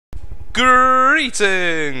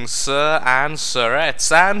Greetings, sir and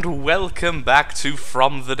sirettes, and welcome back to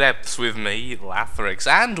From the Depths with me, Lathrix,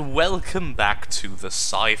 and welcome back to the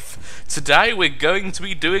Scythe. Today we're going to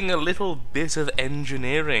be doing a little bit of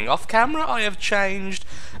engineering. Off camera I have changed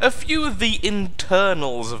a few of the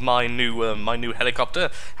internals of my new helicopter.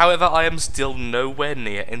 However, I am still nowhere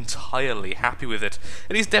near entirely happy with it.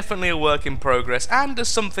 It is definitely a work in progress, and as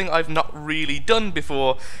something I've not really done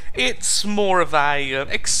before, it's more of a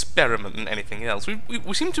experiment than anything else.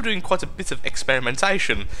 We seem to be doing quite a bit of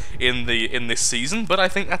experimentation in this season, but I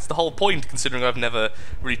think that's the whole point, considering I've never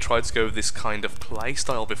really tried to go with this kind of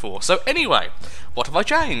playstyle before. So anyway, what have I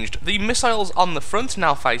changed? The missiles on the front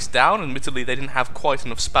now face down. Admittedly, they didn't have quite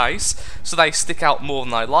enough space, so they stick out more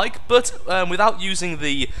than I like, but without using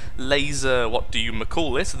the laser, what do you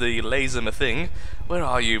call it? The laser thing. Where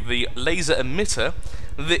are you? The laser emitter.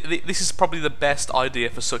 This is probably the best idea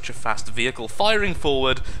for such a fast vehicle. Firing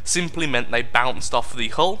forward simply meant they bounced off the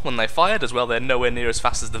hull when they fired. As well, they're nowhere near as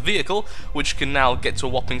fast as the vehicle, which can now get to a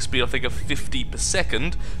whopping speed, I think, of 50 per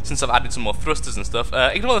second, since I've added some more thrusters and stuff.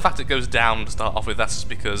 Ignore the fact it goes down to start off with. That's just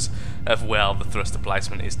because of, well, the thruster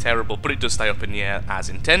placement is terrible, but it does stay up in the air as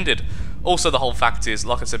intended. Also, the whole fact is,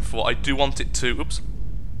 like I said before, I do want it to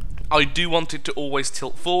always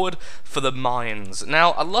tilt forward for the mines.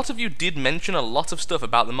 Now, a lot of you did mention a lot of stuff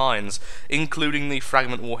about the mines, including the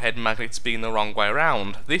fragment warhead magnets being the wrong way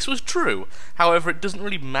around. This was true. However, it doesn't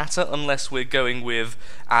really matter unless we're going with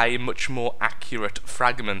a much more accurate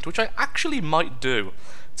fragment, which I actually might do,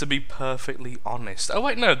 to be perfectly honest. Oh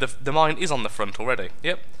wait, no, the mine is on the front already.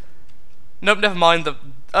 Yep. Nope, never mind.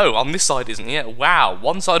 Oh, on this side isn't yet. Wow,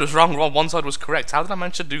 one side was wrong, one side was correct. How did I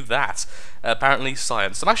manage to do that? Apparently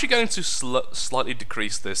science. I'm actually going to slightly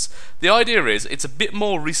decrease this. The idea is it's a bit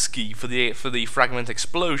more risky for the fragment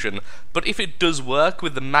explosion, but if it does work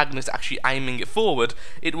with the magnet actually aiming it forward,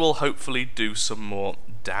 it will hopefully do some more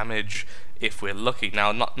damage if we're lucky. Now,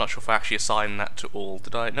 I'm not sure if I actually assigned that to all.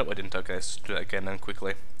 Did I? No, I didn't. Okay, let's do that again then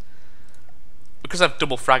quickly. Because I have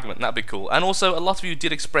double fragment, that'd be cool. And also, a lot of you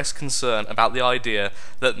did express concern about the idea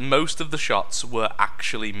that most of the shots were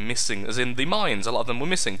actually missing, as in the mines. A lot of them were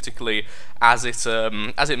missing, particularly as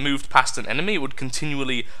it moved past an enemy, it would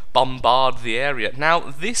continually bombard the area. Now,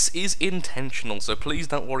 this is intentional, so please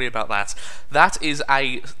don't worry about that. That is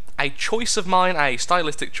a choice of mine, a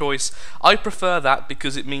stylistic choice. I prefer that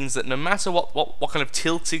because it means that no matter what kind of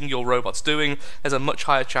tilting your robot's doing, there's a much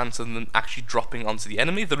higher chance of them actually dropping onto the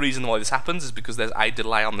enemy. The reason why this happens is because there's a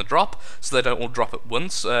delay on the drop, so they don't all drop at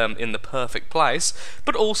once in the perfect place.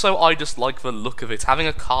 But also, I just like the look of it. Having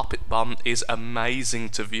a carpet bomb is amazing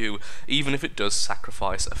to view, even if it does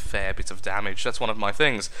sacrifice a fair bit of damage. That's one of my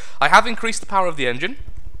things. I have increased the power of the engine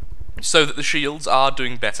so that the shields are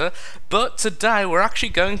doing better, but today we're actually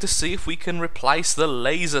going to see if we can replace the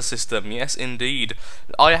laser system. Yes, indeed.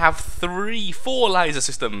 I have four laser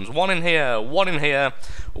systems. One in here, one in here,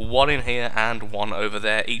 one in here, and one over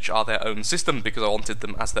there. Each are their own system because I wanted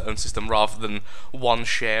them as their own system rather than one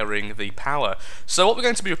sharing the power. So what we're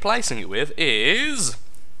going to be replacing it with is,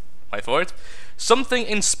 wait for it, something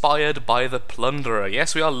inspired by the Plunderer.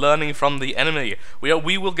 Yes, we are learning from the enemy. We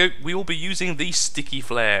will be using the sticky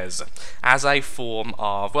flares as a form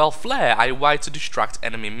of, well, flare, a way to distract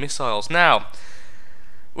enemy missiles. Now,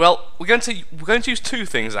 well, we're going to use two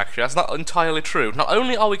things actually. That's not entirely true. Not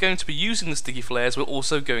only are we going to be using the sticky flares, we're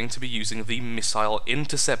also going to be using the missile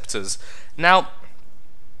interceptors. Now,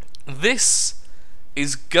 this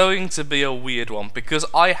is going to be a weird one, because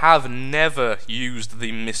I have never used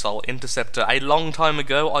the missile interceptor. A long time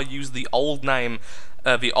ago, I used the old name,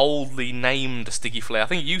 the oldly named sticky flare. I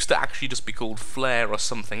think it used to actually just be called flare or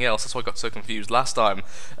something else. That's why I got so confused last time,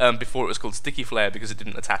 before it was called sticky flare, because it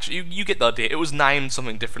didn't attach. You get the idea. It was named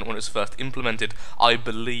something different when it was first implemented, I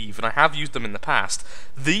believe, and I have used them in the past.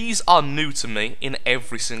 These are new to me in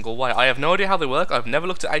every single way. I have no idea how they work. I've never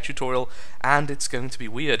looked at a tutorial, and it's going to be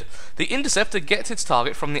weird. The interceptor gets its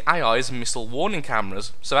target from the AI's missile warning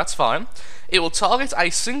cameras, so that's fine. It will target a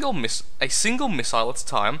single missile at a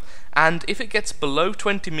time, and if it gets below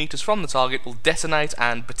 20 meters from the target, it will detonate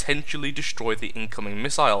and potentially destroy the incoming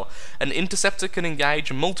missile. An interceptor can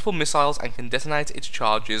engage multiple missiles and can detonate its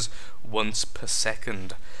charges once per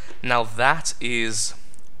second. Now that is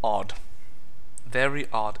odd. Very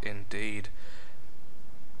odd indeed.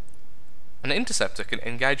 An interceptor can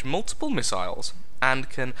engage multiple missiles and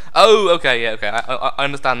can... Oh, okay, yeah, okay, I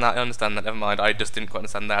understand that, never mind, I just didn't quite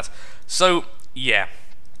understand that. So, yeah.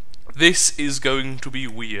 This is going to be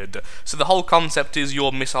weird. So the whole concept is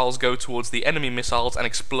your missiles go towards the enemy missiles and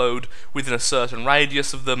explode within a certain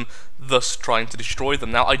radius of them, thus trying to destroy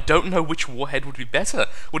them. Now, I don't know which warhead would be better.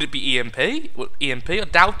 Would it be EMP? EMP? I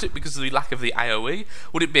doubt it because of the lack of the AoE.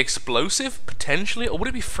 Would it be explosive? Potentially. Or would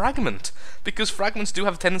it be fragment? Because fragments do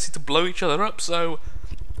have a tendency to blow each other up, so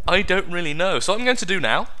I don't really know. So what I'm going to do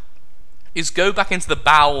now is go back into the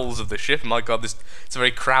bowels of the ship. My god, it's a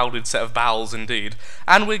very crowded set of bowels indeed.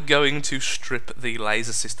 And we're going to strip the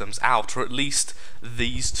laser systems out, or at least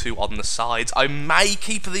these two on the sides. I may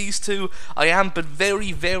keep these two, I am, but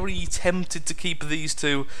very, very tempted to keep these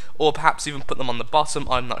two, or perhaps even put them on the bottom,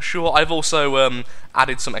 I'm not sure. I've also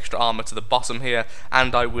added some extra armor to the bottom here,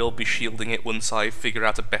 and I will be shielding it once I figure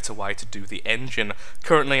out a better way to do the engine.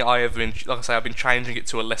 Currently, I have been, like I say, I've been changing it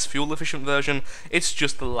to a less fuel-efficient version. It's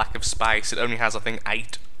just the lack of space. It only has, I think,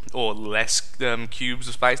 8 or less cubes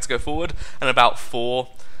of space to go forward, and about 4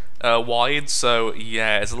 wide, so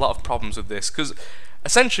yeah, there's a lot of problems with this, because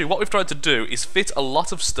essentially what we've tried to do is fit a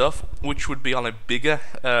lot of stuff which would be on a bigger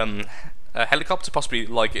helicopter, possibly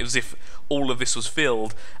like as if all of this was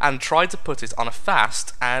filled, and tried to put it on a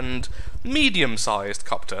fast and medium-sized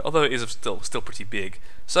copter, although it is still pretty big.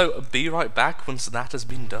 So be right back once that has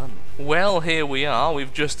been done. Well, here we are.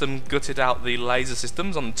 We've just gutted out the laser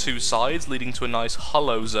systems on the 2 sides, leading to a nice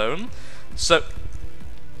hollow zone. So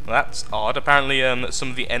that's odd. Apparently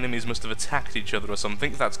some of the enemies must have attacked each other or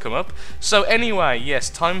something. That's come up. So anyway, yes,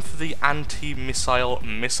 time for the anti-missile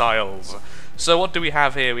missiles. So what do we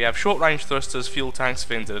have here? We have short-range thrusters, fuel tanks,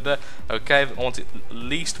 fins, Okay, I want it at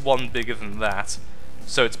least one bigger than that.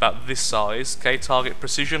 So it's about this size. Okay, target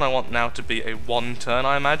precision I want now to be a 1 turn,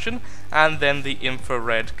 I imagine. And then the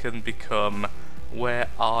infrared can become... Where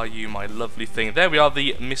are you, my lovely thing? There we are,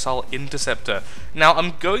 the missile interceptor. Now,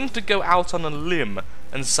 I'm going to go out on a limb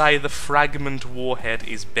and say the fragment warhead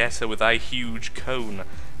is better with a huge cone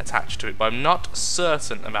attached to it, but I'm not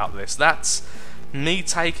certain about this. That's me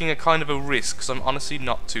taking a kind of a risk, because I'm honestly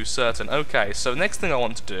not too certain. Okay, so next thing I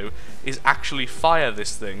want to do is actually fire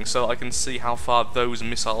this thing so I can see how far those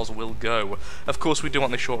missiles will go. Of course, we do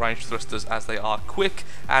want the short-range thrusters as they are quick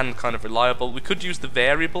and kind of reliable. We could use the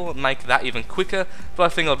variable and make that even quicker, but I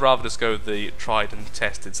think I'd rather just go with the tried and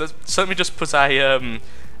tested. So let me just put a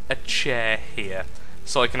chair here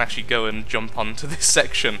so I can actually go and jump onto this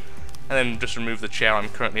section, and then just remove the chair I'm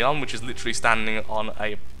currently on, which is literally standing on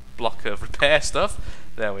a block of repair stuff.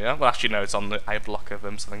 There we are. Well, actually no, it's on a block of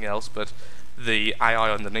something else, but the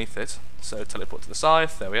AI underneath it. So teleport to the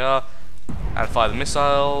scythe, there we are, and fire the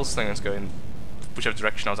missiles. I think it's going whichever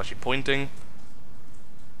direction I was actually pointing.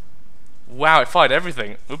 Wow, it fired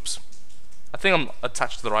everything. Oops. I think I'm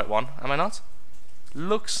attached to the right one, am I not?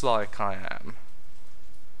 Looks like I am.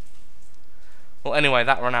 Well, anyway,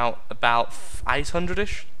 that ran out about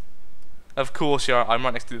 800-ish. Of course, I'm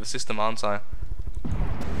right next to the system, aren't I?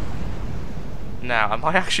 Now, am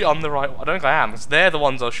I actually on the right one? I don't think I am, because they're the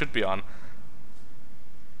ones I should be on.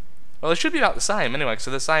 Well, they should be about the same anyway, so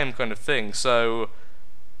the same kind of thing, so...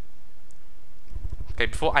 Okay,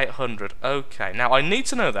 before 800. Okay, now I need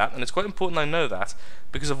to know that, and it's quite important I know that,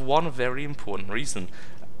 because of one very important reason.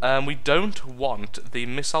 We don't want the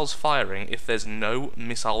missiles firing if there's no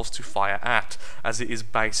missiles to fire at, as it is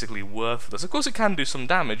basically worthless. Of course it can do some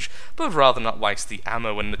damage, but I'd rather not waste the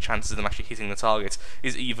ammo when the chances of them actually hitting the target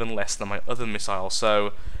is even less than my other missile.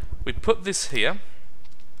 So we put this here.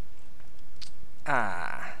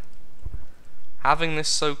 Having this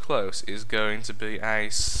so close is going to be a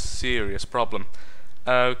serious problem.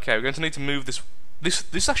 Okay, we're going to need to move this. This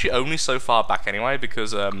is actually only so far back anyway,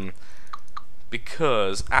 because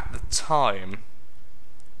at the time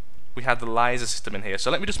we had the laser system in here. So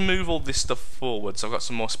let me just move all this stuff forward so I've got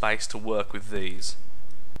some more space to work with these.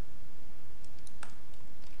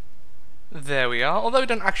 There we are, although we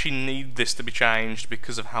don't actually need this to be changed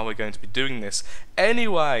because of how we're going to be doing this.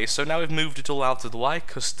 Anyway, so now we've moved it all out of the way.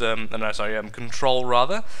 Control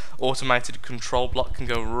rather. Automated control block can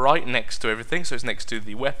go right next to everything, so it's next to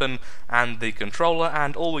the weapon and the controller,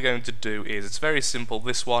 and all we're going to do is, it's very simple,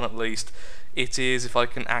 this one at least, it is, if I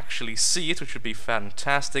can actually see it, which would be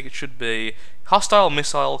fantastic, it should be hostile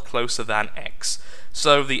missile closer than X.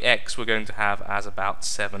 So the X we're going to have as about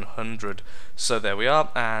 700. So there we are,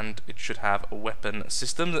 and it should have a weapon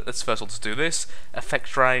system. Let's first of all just do this.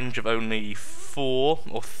 Effect range of only 4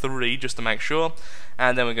 or 3 just to make sure.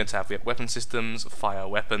 And then we're going to have weapon systems, fire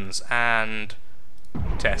weapons, and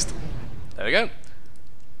test. There we go.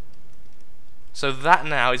 So that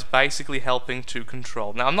now is basically helping to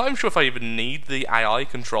control. Now I'm not even sure if I even need the AI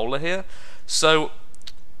controller here. So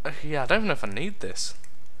yeah, I don't even know if I need this.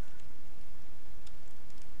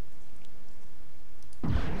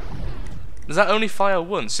 Does that only fire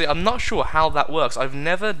once? See, I'm not sure how that works. I've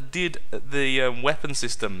never did the weapon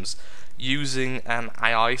systems using an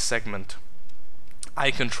AI segment.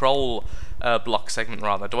 AI control block segment,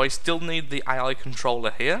 rather. Do I still need the AI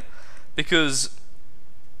controller here? Because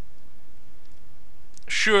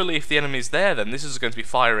surely if the enemy's there, then this is going to be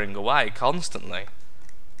firing away constantly.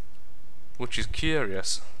 Which is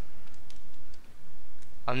curious.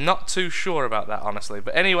 I'm not too sure about that, honestly.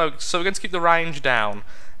 But anyway, so we're going to keep the range down.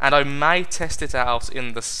 And I may test it out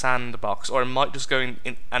in the sandbox, or I might just go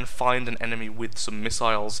in and find an enemy with some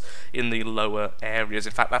missiles in the lower areas.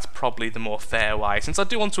 In fact, that's probably the more fair way, since I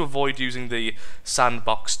do want to avoid using the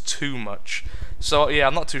sandbox too much. So yeah,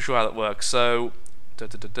 I'm not too sure how that works. So,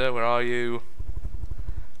 where are you?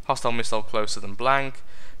 Hostile missile closer than blank.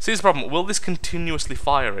 See, here's the problem. Will this continuously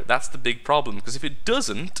fire it? That's the big problem, because if it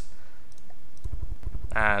doesn't,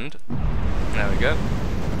 and there we go.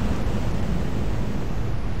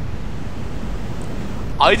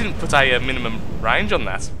 I didn't put a minimum range on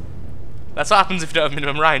that. That's what happens if you don't have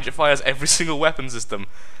minimum range. It fires every single weapon system.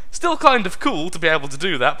 Still kind of cool to be able to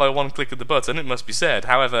do that by one click of the button, it must be said.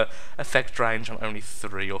 However, effect range on only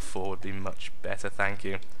 3 or 4 would be much better, thank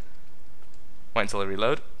you. Wait until I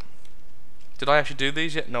reload. Did I actually do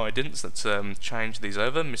these yet? No, I didn't, so let's change these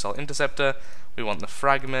over. Missile Interceptor, we want the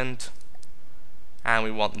fragment, and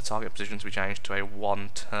we want the target position to be changed to a 1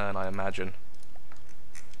 turn, I imagine.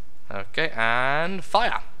 Okay, and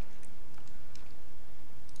fire!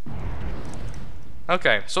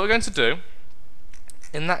 Okay, so what we're going to do,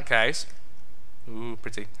 in that case... Ooh,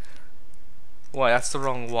 pretty. Wait, that's the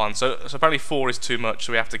wrong one. So apparently 4 is too much,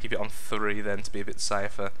 so we have to keep it on 3 then to be a bit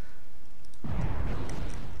safer.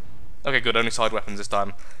 Okay, good, only side weapons this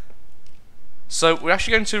time. So we're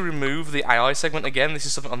actually going to remove the AI segment again. This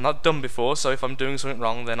is something I've not done before, so if I'm doing something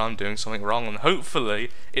wrong, then I'm doing something wrong, and hopefully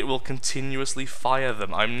it will continuously fire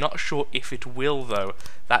them. I'm not sure if it will, though.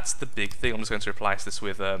 That's the big thing. I'm just going to replace this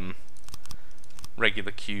with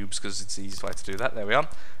regular cubes, because it's the easiest way to do that. There we are.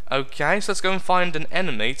 Okay, so let's go and find an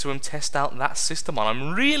enemy to test out that system on.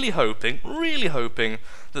 I'm really hoping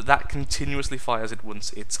that that continuously fires it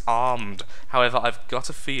once it's armed. However, I've got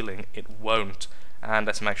a feeling it won't. And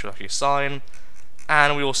let's make sure to actually assign.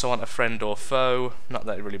 And we also want a friend or foe. Not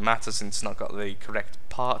that it really matters since it's not got the correct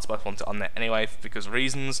parts, but I want it on there anyway because of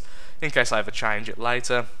reasons, in case I ever change it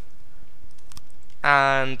later.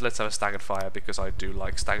 And let's have a staggered fire because I do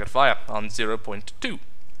like staggered fire on 0.2.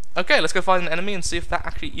 Okay, let's go find an enemy and see if that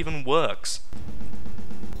actually even works.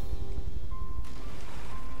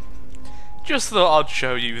 Just thought I'd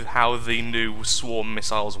show you how the new swarm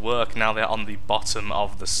missiles work now they're on the bottom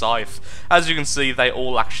of the scythe. As you can see, they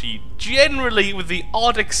all actually, generally, with the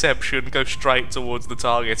odd exception, go straight towards the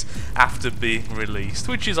target after being released,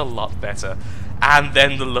 which is a lot better. And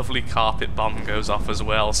then the lovely carpet bomb goes off as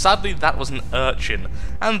well. Sadly, that was an urchin,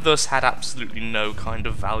 and thus had absolutely no kind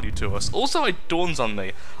of value to us. Also, it dawns on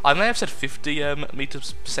me, I may have said 50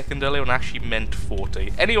 meters per second earlier, and I actually meant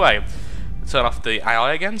 40. Anyway, turn off the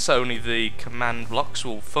AI again, so only the command blocks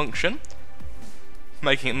will function,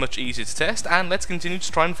 making it much easier to test, and let's continue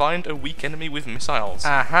to try and find a weak enemy with missiles.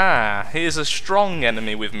 Aha, here's a strong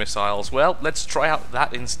enemy with missiles. Well, let's try out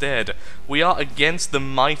that instead. We are against the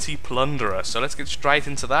mighty Plunderer, so let's get straight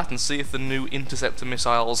into that and see if the new Interceptor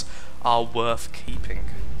missiles are worth keeping.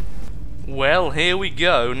 Well, here we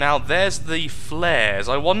go. Now, there's the flares.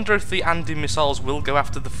 I wonder if the anti-missiles will go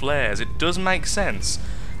after the flares. It does make sense,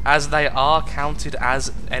 as they are counted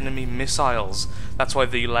as enemy missiles. That's why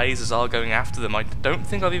the lasers are going after them. I don't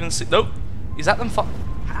think I've even seen... Nope. Is that them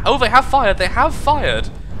Oh, they have fired. They have fired.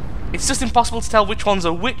 It's just impossible to tell which ones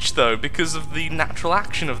are which, though, because of the natural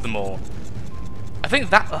action of them all. I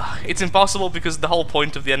think that... it's impossible because the whole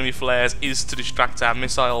point of the enemy flares is to distract our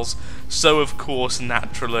missiles. So, of course,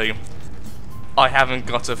 naturally, I haven't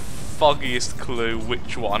got a foggiest clue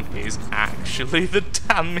which one is actually the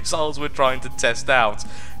damn missiles we're trying to test out.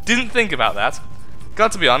 Didn't think about that.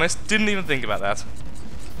 Got to be honest, didn't even think about that.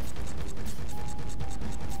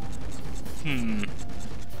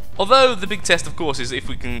 Although the big test, of course, is if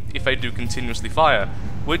they do continuously fire,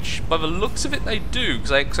 which by the looks of it they do,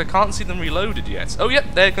 because I can't see them reloaded yet. Oh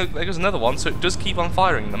yep, there goes another one, so it does keep on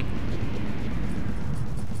firing them.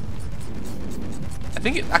 I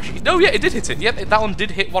think it actually... Oh yeah, it did hit it. Yep, that one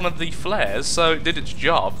did hit one of the flares, so it did its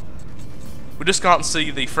job. We just can't see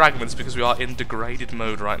the fragments because we are in degraded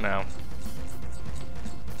mode right now.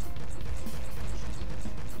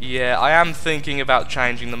 Yeah, I am thinking about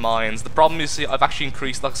changing the mines. The problem is, see, I've actually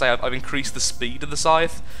increased, like I say, I've increased the speed of the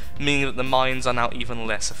scythe, meaning that the mines are now even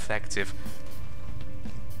less effective.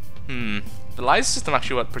 The laser system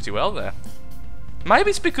actually worked pretty well there. Maybe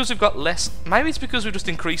it's because we've got less... Maybe it's because we've just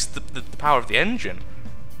increased the power of the engine.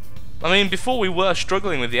 I mean, before we were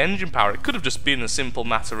struggling with the engine power, it could have just been a simple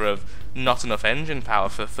matter of not enough engine power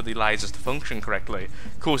for the lasers to function correctly,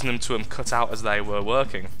 causing them to cut out as they were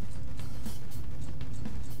working.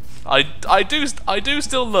 I do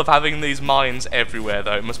still love having these mines everywhere,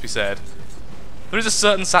 though, it must be said. There is a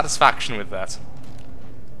certain satisfaction with that.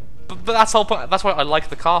 But that's the whole point. That's why I like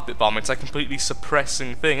the carpet bomb. It's a completely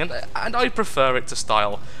suppressing thing, and I prefer it to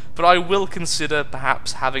style. But I will consider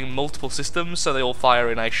perhaps having multiple systems so they all fire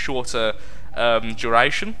in a shorter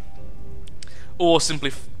duration, or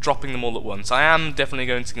simply dropping them all at once. I am definitely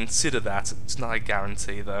going to consider that. It's not a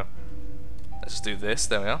guarantee, though. Let's just do this.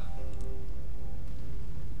 There we are.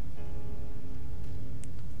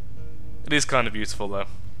 It is kind of beautiful, though.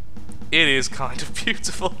 It is kind of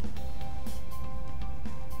beautiful.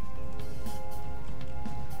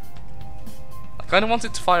 I kind of want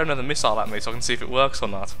it to fire another missile at me so I can see if it works or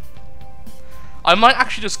not. I might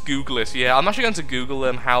actually just Google it. Yeah, I'm actually going to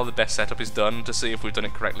Google how the best setup is done to see if we've done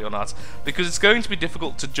it correctly or not. Because it's going to be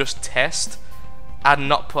difficult to just test and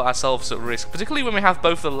not put ourselves at risk, particularly when we have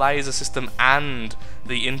both the laser system and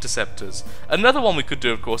the interceptors. Another one we could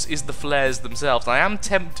do, of course, is the flares themselves. I am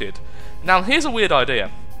tempted. Now, here's a weird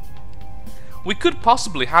idea. We could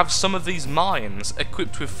possibly have some of these mines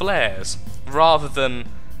equipped with flares rather than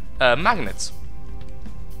magnets.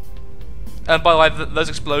 And by the way, those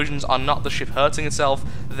explosions are not the ship hurting itself,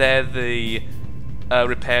 they're the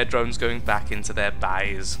repair drones going back into their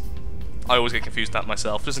bays. I always get confused with that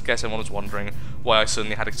myself, just in case anyone was wondering why I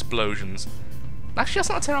suddenly had explosions. Actually, that's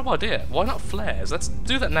not a terrible idea. Why not flares? Let's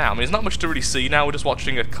do that now. I mean, there's not much to really see now, we're just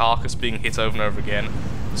watching a carcass being hit over and over again.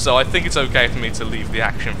 So I think it's okay for me to leave the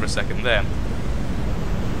action for a second there.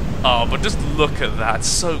 Oh, but just look at that, it's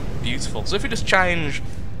so beautiful. So if we just change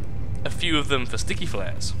a few of them for sticky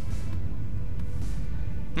flares.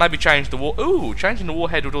 Maybe change the war. Ooh, changing the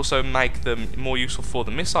warhead would also make them more useful for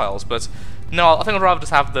the missiles, but no, I think I'd rather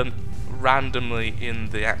just have them randomly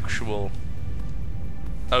in the actual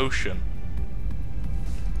ocean.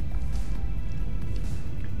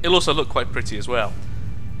 It'll also look quite pretty as well.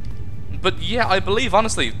 But yeah, I believe,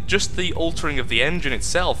 honestly, just the altering of the engine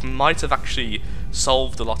itself might have actually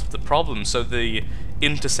solved a lot of the problems, so the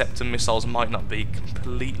interceptor missiles might not be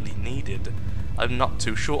completely needed. I'm not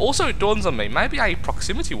too sure. Also, it dawns on me, maybe a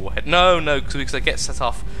proximity warhead. No, because they get set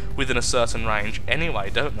off within a certain range anyway,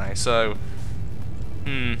 don't they? So,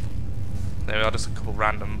 there we are, just a couple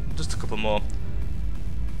more.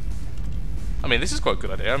 I mean, this is quite a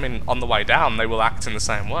good idea. I mean, on the way down, they will act in the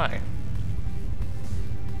same way.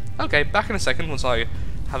 Okay, back in a second once I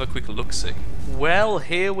have a quick look-see. Well,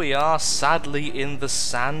 here we are, sadly, in the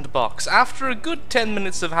sandbox. After a good 10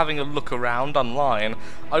 minutes of having a look around online,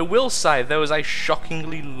 I will say there was a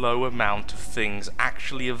shockingly low amount of things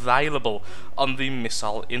actually available on the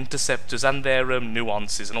missile interceptors and their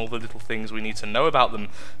nuances and all the little things we need to know about them.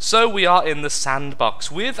 So we are in the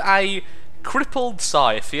sandbox with a crippled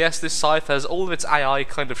scythe. Yes, this scythe has all of its AI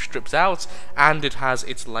kind of stripped out, and it has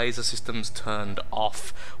its laser systems turned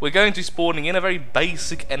off. We're going to be spawning in a very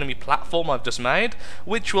basic enemy platform I've just made,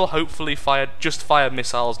 which will hopefully just fire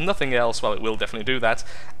missiles, nothing else. Well, it will definitely do that,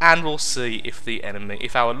 and we'll see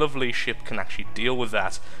if our lovely ship can actually deal with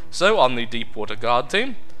that. So, on the Deepwater Guard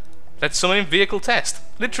team, let's summon in vehicle test.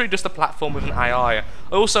 Literally just a platform with an AI. I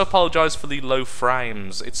also apologise for the low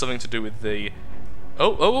frames. It's something to do with the...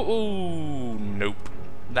 Oh, nope.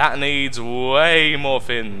 That needs way more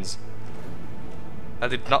fins. That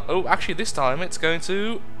did not... Oh, actually this time it's going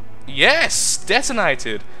to... Yes!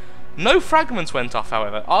 Detonated! No fragments went off,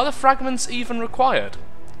 however. Are the fragments even required?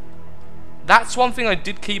 That's one thing I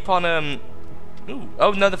did keep on... Ooh.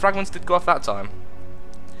 Oh, no, the fragments did go off that time.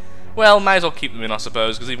 Well, may as well keep them in, I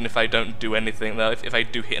suppose, because even if they don't do anything, if they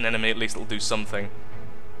do hit an enemy, at least it'll do something.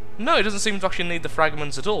 No, it doesn't seem to actually need the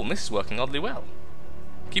fragments at all, and this is working oddly well.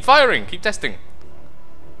 Keep firing, keep testing.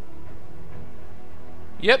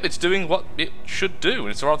 Yep, it's doing what it should do, and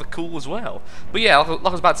it's rather cool as well. But yeah, like I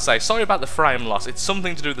was about to say, sorry about the frame loss. It's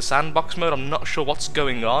something to do with the sandbox mode. I'm not sure what's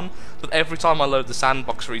going on, but every time I load the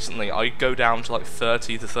sandbox recently, I go down to like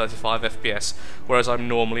 30 to 35 FPS, whereas I'm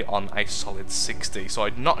normally on a solid 60. So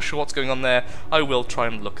I'm not sure what's going on there. I will try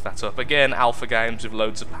and look that up. Again, alpha games with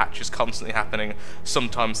loads of patches constantly happening.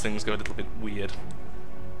 Sometimes things go a little bit weird.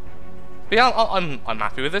 But yeah, I'm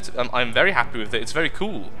happy with it. I'm very happy with it. It's very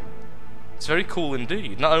cool. It's very cool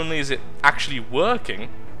indeed. Not only is it actually working,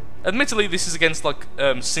 admittedly this is against like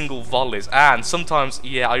single volleys, and sometimes,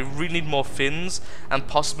 yeah, I really need more fins and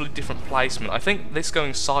possibly different placement. I think this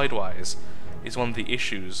going sideways is one of the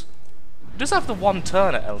issues. It does have the one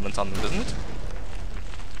turner element on them, doesn't it?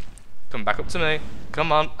 Come back up to me.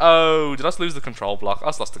 Come on. Oh, did I just lose the control block? I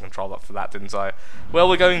just lost the control block for that, didn't I? Well,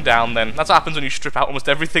 we're going down then. That's what happens when you strip out almost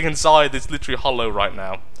everything inside. It's literally hollow right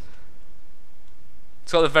now.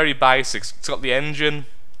 It's got the very basics. It's got the engine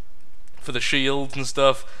for the shields and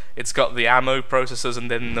stuff. It's got the ammo processors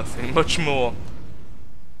and then nothing much more.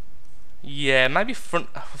 Yeah, maybe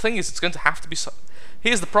front... The thing is, it's going to have to be...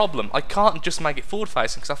 Here's the problem. I can't just make it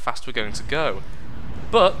forward-facing because how fast we're going to go.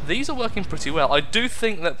 But these are working pretty well. I do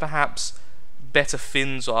think that perhaps better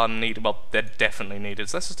fins are needed. Well, they're definitely needed.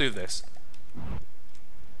 So let's just do this.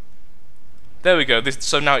 There we go.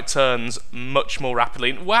 So now it turns much more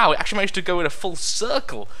rapidly. Wow, it actually managed to go in a full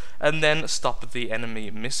circle and then stop the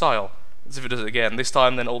enemy missile. As if it does it again. This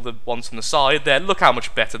time, then all the ones on the side there. Look how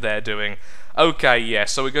much better they're doing. Okay, yeah.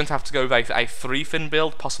 So we're going to have to go with a 3-fin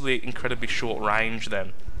build, possibly incredibly short range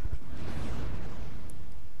then.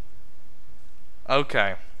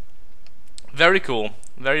 Okay. Very cool.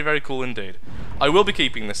 Very, very cool indeed. I will be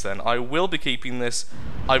keeping this then. I will be keeping this.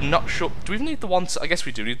 I'm not sure. Do we even need the one? I guess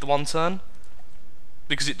we do need the 1 turn.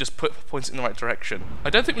 Because it just points it in the right direction. I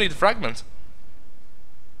don't think we need the fragment.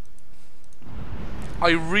 I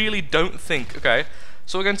really don't think. Okay,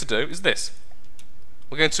 so what we're going to do is this.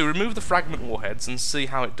 We're going to remove the fragment warheads and see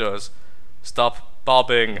how it does. Stop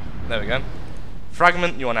bobbing. There we go.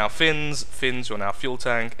 Fragment, you are now fins. Fins, you are now fuel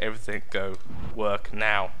tank. Everything go work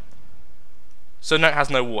now. So now it has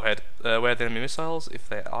no warhead. Where are the enemy missiles? If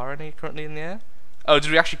there are any currently in the air. Oh,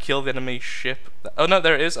 did we actually kill the enemy ship? Oh no,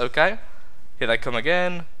 there it is. Okay. Here they come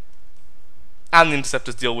again. And the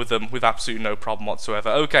interceptors deal with them with absolutely no problem whatsoever.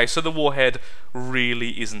 Okay, so the warhead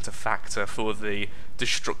really isn't a factor for the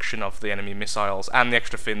destruction of the enemy missiles, and the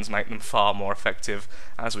extra fins make them far more effective,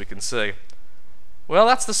 as we can see. Well,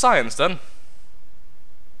 that's the science done.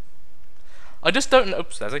 I just don't know.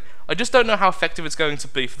 Oops, there's it. I just don't know how effective it's going to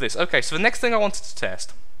be for this. Okay, so the next thing I wanted to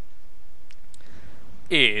test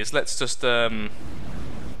is let's just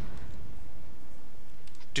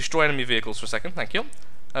destroy enemy vehicles for a second. Thank you.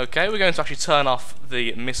 Okay, we're going to actually turn off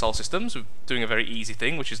the missile systems. We're doing a very easy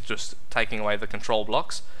thing, which is just taking away the control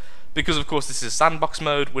blocks. Because, of course, this is sandbox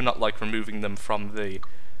mode, we're not, like, removing them from the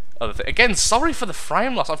other thing. Again, sorry for the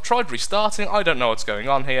frame loss. I've tried restarting. I don't know what's going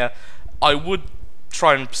on here. I would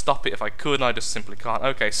try and stop it if I could, and I just simply can't.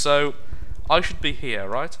 Okay, so I should be here,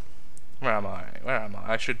 right? Where am I? Where am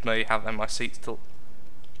I? I should may have my seat still.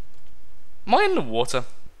 Am I in the water?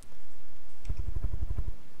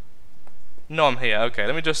 No, I'm here. Okay,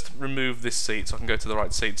 let me just remove this seat so I can go to the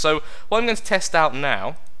right seat. So, what I'm going to test out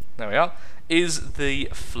now, there we are, is the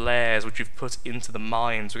flares which we've put into the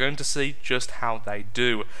mines. We're going to see just how they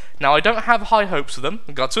do. Now, I don't have high hopes for them,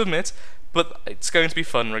 I've got to admit, but it's going to be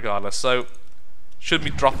fun regardless. So, should be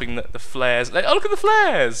dropping the flares. Oh, look at the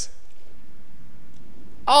flares!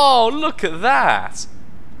 Oh, look at that!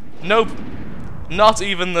 Nope, not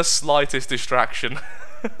even the slightest distraction.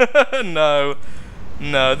 No.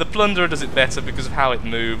 No, the Plunderer does it better because of how it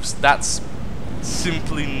moves. That's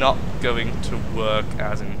simply not going to work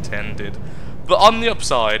as intended. But on the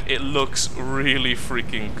upside, it looks really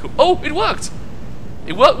freaking cool. Oh, it worked!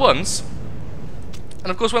 It worked once. And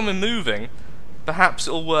of course when we're moving, perhaps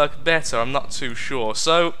it'll work better, I'm not too sure.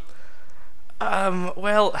 So,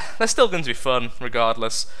 well, they're still going to be fun,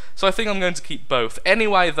 regardless. So I think I'm going to keep both.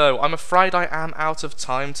 Anyway, though, I'm afraid I am out of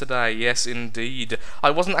time today. Yes, indeed.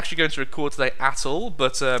 I wasn't actually going to record today at all,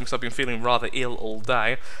 but because I've been feeling rather ill all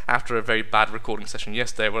day after a very bad recording session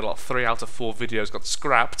yesterday where like 3 out of 4 videos got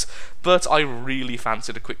scrapped. But I really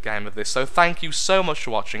fancied a quick game of this, so thank you so much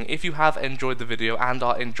for watching. If you have enjoyed the video and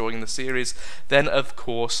are enjoying the series, then of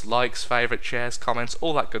course, likes, favourite, shares, comments,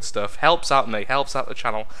 all that good stuff helps out me, helps out the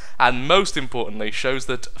channel, and most importantly, shows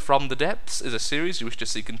that From the Depths is a series you wish to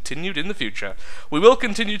see continued in the future. We will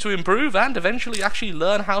continue to improve and eventually actually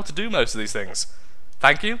learn how to do most of these things.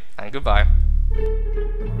 Thank you, and goodbye.